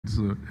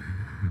So,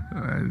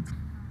 all right.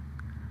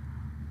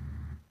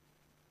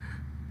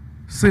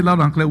 Say loud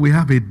and clear, we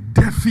have a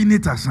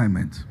definite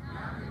assignment.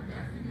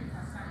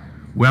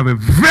 We have a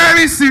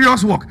very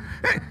serious work.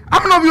 Hey, how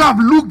many of you have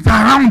looked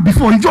around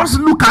before? You just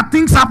look at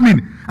things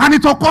happening and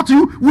it occurs to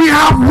you, we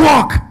have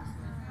work.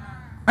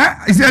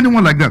 Is there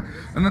anyone like that?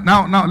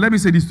 Now, let me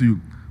say this to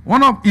you.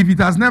 If it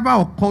has never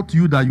occurred to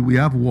you that you will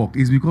have work,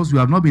 it's because you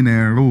have not been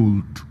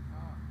enrolled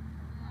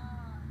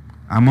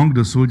among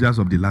the soldiers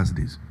of the last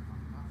days.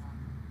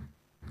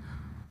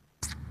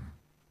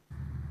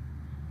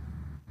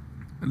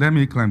 Let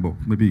me climb up.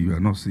 Maybe you are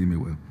not seeing me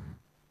well.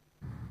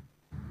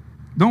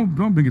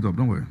 Don't bring it up.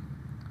 Don't worry.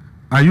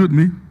 Are you with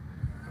me?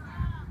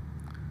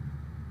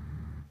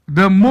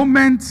 The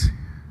moment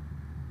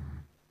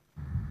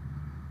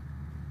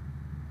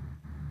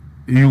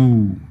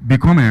you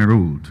become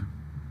enrolled,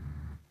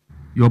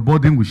 your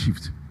burden will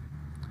shift.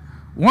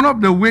 One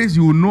of the ways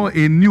you will know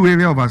a new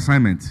area of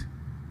assignment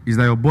is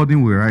that your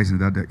burden will rise in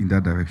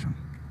that direction.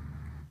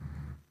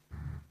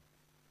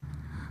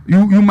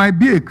 You might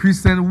be a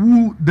Christian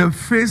who the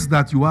face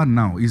that you are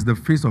now is the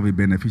face of a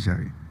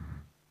beneficiary.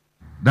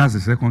 That's the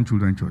Second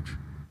Children Church.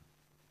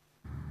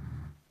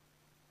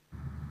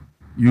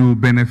 You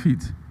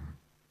benefit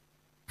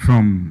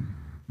from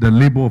the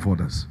labor of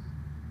others.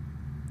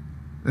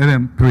 Let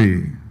them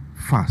pray,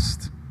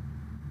 fast,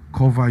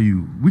 cover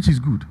you, which is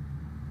good.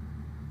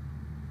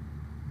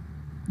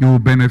 You will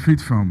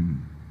benefit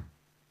from.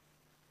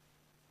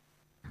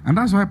 And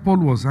that's why Paul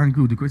was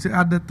angry with the Christians.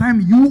 At the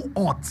time, you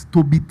ought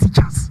to be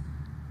teachers.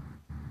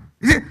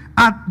 You see,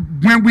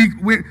 when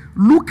we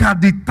look at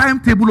the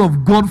timetable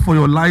of God for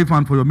your life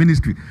and for your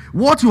ministry,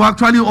 what you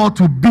actually ought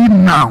to be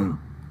now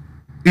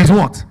is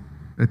what?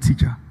 A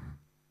teacher.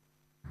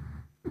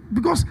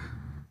 Because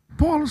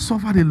Paul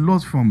suffered a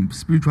lot from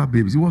spiritual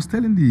babies. He was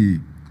telling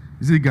the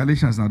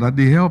Galatians now that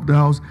they help the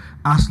house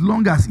as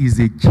long as he's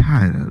a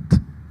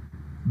child.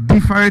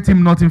 Different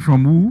him nothing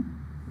from who?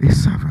 A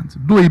servant.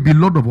 Though he be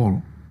Lord of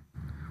all.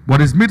 But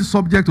is made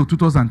subject to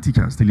tutors and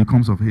teachers till he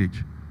comes of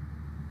age.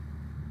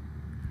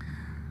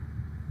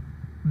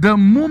 The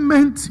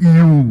moment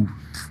you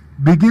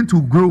begin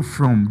to grow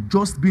from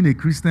just being a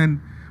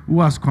Christian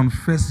who has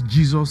confessed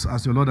Jesus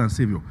as your Lord and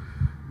Savior,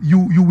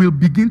 you will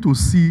begin to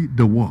see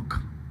the work.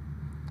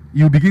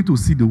 You begin to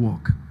see the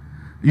work.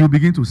 You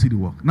begin to see the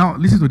work. Now,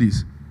 listen to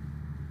this.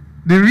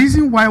 The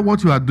reason why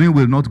what you are doing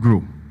will not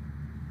grow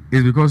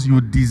is because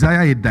you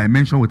desire a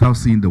dimension without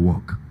seeing the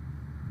work.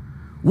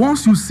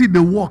 Once you see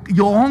the work,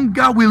 your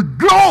hunger will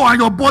grow and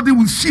your body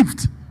will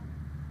shift.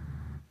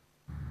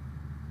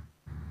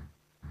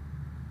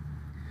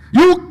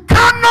 You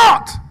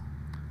cannot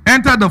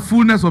enter the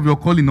fullness of your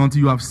calling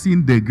until you have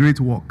seen the great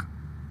work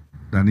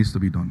that needs to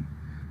be done.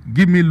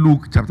 Give me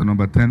Luke chapter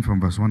number 10 from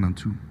verse 1 and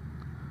 2.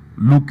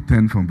 Luke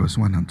 10 from verse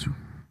 1 and 2.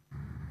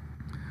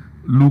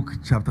 Luke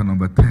chapter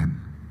number 10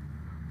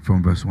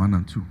 from verse 1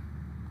 and 2.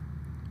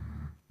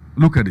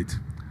 Look at it.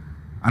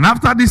 And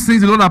after these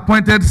things, the Lord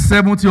appointed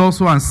 70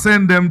 also and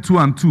sent them 2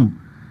 and 2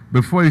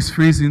 before his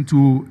face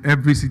into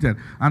every city.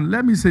 And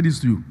let me say this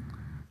to you.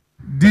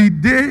 The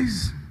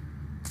days,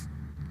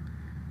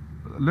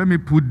 let me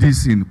put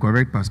this in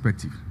correct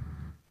perspective.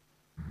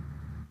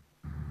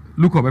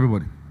 Look up,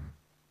 everybody.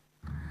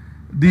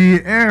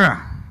 The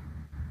era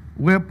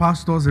where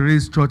pastors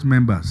raise church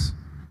members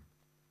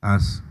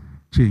has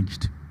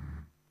changed.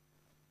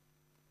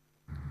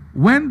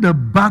 When the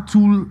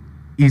battle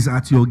is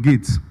at your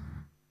gate,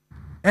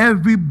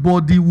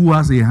 everybody who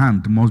has a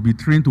hand must be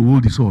trained to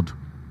hold the sword.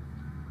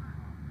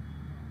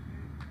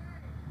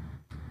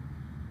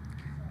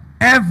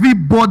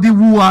 Everybody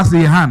who has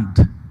a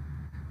hand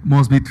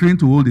must be trained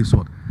to hold a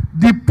sword.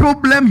 The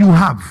problem you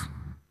have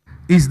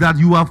is that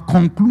you have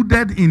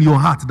concluded in your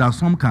heart that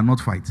some cannot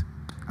fight,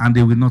 and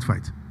they will not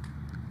fight.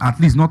 At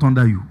least not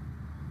under you.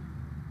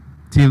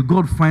 Till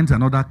God finds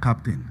another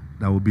captain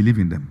that will believe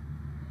in them.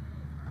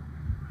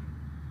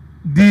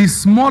 The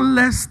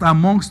smallest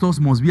amongst us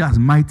must be as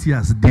mighty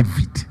as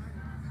David.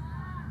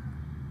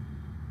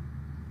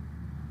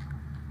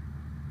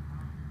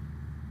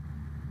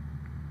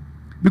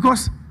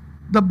 Because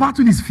the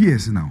battle is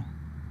fierce now.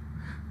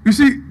 You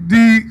see,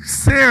 the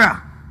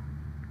Sarah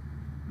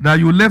that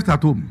you left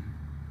at home,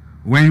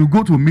 when you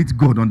go to meet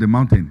God on the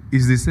mountain,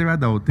 is the Sarah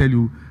that will tell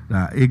you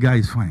that Hagar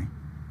is fine.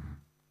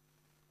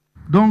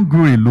 Don't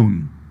grow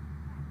alone.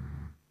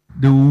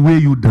 They will weigh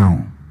you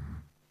down.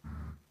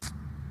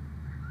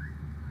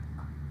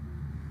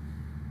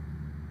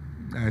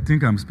 I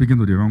think I'm speaking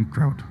to the wrong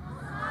crowd.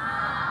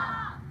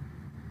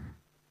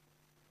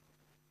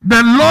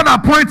 The Lord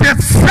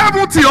appointed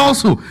 70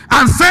 also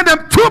and sent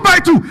them 2 by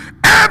 2.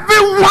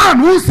 Everyone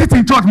who sits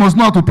in church must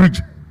know how to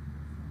preach.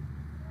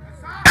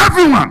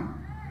 Everyone.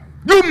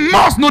 You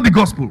must know the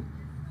gospel.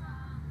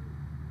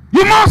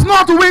 You must know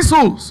how to win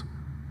souls.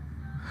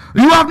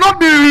 You have not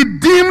been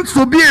redeemed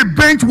to be a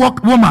bench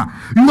woman.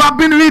 You have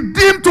been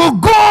redeemed to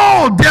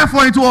go,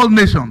 therefore, into all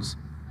nations.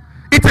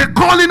 It's a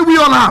calling we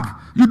all have.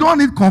 You don't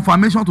need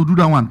confirmation to do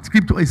that one.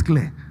 Scripture is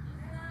clear.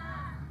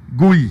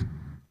 Go ye,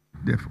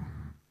 therefore.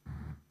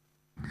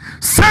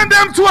 Send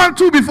them 2 and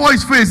 2 before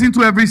his face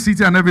into every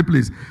city and every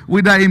place,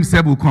 whither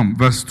himself will come.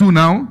 Verse 2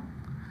 now.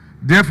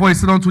 Therefore he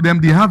said unto them,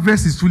 the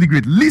harvest is truly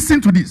great. Listen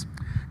to this.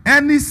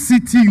 Any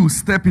city you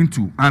step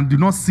into and do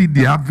not see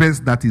the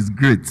harvest that is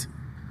great,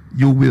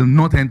 you will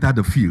not enter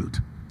the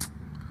field.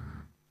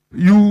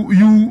 You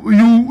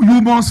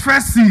must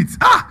first see it.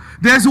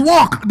 There's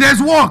work.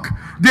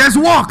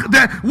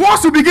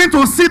 Once you begin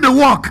to see the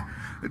work,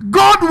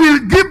 God will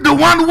give the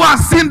one who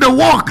has seen the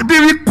work the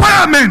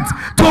requirement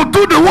to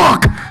do the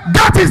work.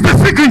 That is the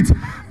secret.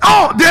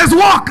 Oh, there's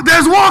work.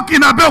 There's work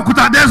in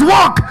Abeokuta. There's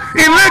work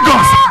in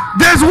Lagos.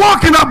 There's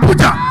work in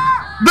Abuja.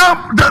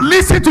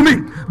 Listen to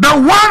me. The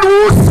one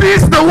who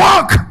sees the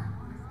work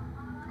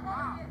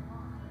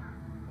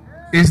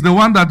is the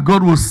one that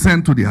God will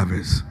send to the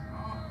harvest.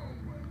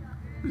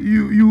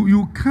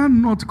 You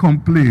cannot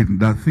complain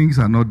that things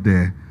are not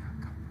there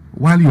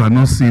while you are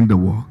not seeing the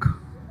work.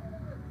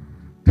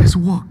 There's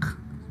work.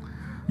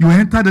 You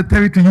enter the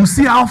territory, you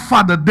see how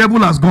far the devil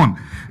has gone.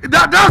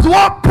 That's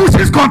what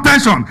pushes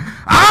contention.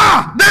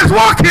 There's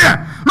work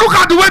here. Look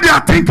at the way they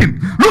are thinking.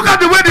 Look at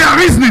the way they are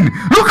reasoning.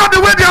 Look at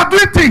the way they are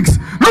doing things.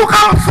 Look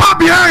how far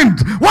behind.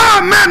 Why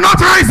are men not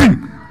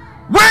rising?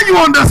 When you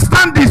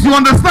understand this, you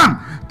understand.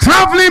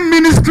 Traveling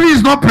ministry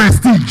is not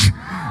prestige.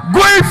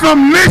 Going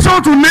from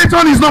nation to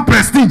nation is not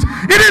prestige.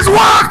 It is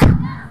work.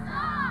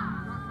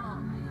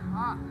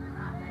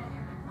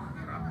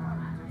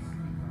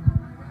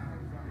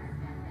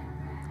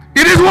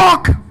 It is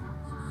work.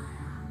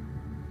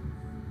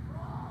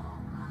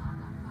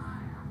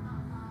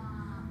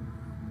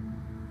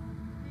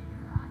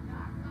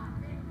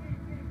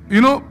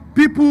 You know,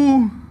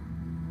 people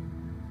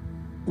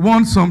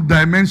want some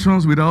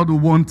dimensions without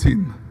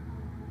wanting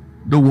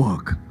the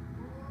work.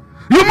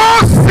 You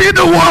must see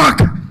the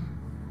work.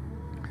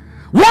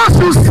 Once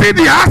you see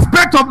the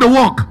aspect of the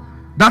work,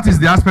 that is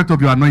the aspect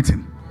of your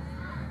anointing.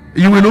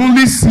 You will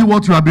only see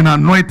what you have been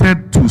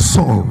anointed to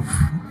solve.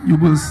 You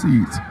will see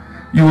it.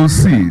 You will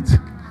see it.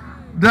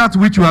 That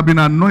which you have been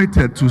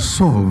anointed to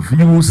solve,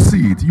 you will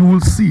see it. You will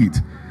see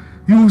it.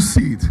 You will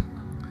see it.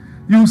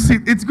 You will see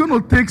it. It's going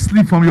to take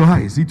sleep from your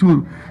eyes. It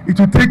will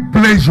take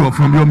pleasure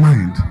from your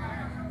mind.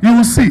 You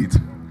will see it.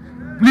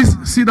 Please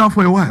sit down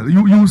for a while.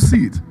 You will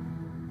see it.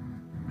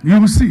 You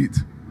will see it.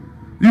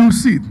 You will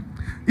see it.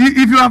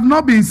 If you have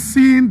not been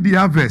seeing the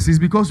harvest, it's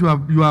because you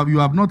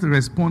have not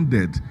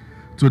responded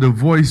to the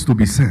voice to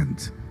be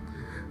sent.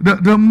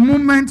 The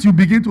moment you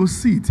begin to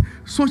see it,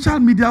 social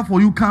media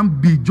for you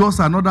can't be just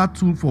another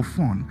tool for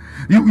fun.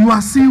 You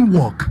are seeing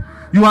work.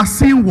 You are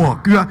seeing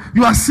work.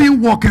 You are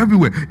seeing work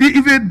everywhere.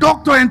 If a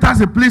doctor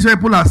enters a place where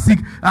people are sick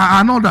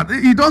and all that,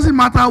 it doesn't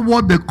matter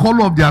what the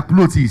color of their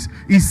clothes is.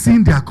 He's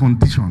seeing their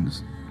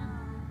conditions.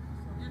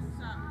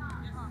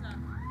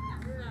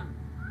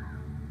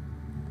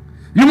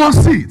 You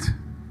must see it.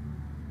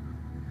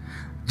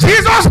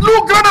 Jesus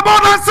looked round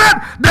about and said,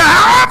 the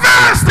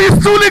harvest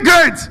is truly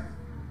great,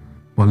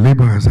 but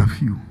laborers are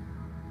few.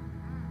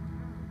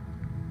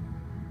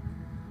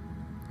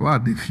 Why are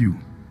they few?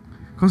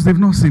 Because they've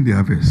not seen the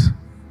harvest.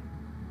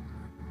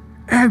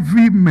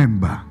 Every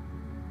member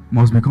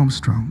must become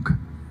strong.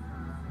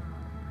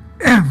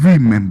 Every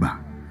member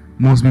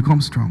must become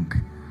strong.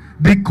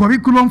 The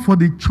curriculum for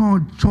the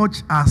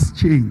church has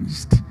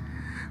changed.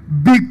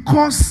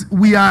 Because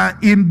we are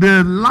in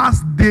the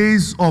last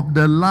days of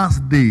the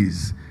last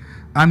days.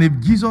 And if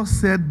Jesus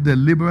said the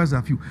laborers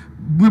are few,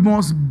 we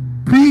must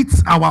beat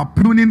our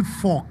pruning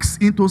forks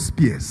into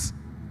spears.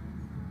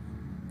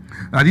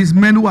 And these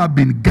men who have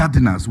been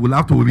gardeners will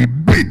have to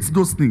rebeat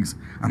those things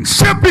and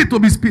shape it to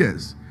be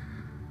spears.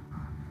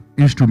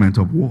 Instrument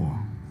of war.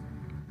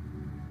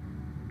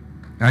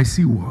 I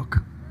see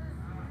work.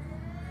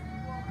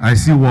 I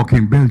see work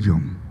in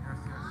Belgium.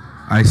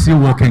 I see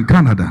work in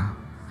Canada.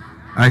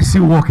 I see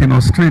work in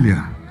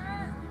Australia.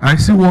 I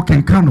see work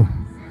in Kano.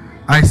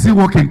 I see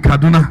work in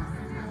Kaduna.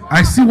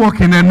 I see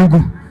work in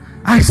Enugu.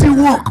 I see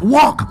work.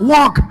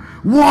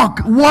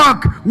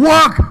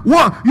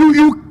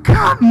 You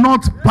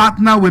cannot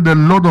partner with the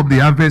Lord of the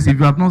harvest if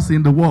you have not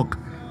seen the work.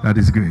 That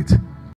is great.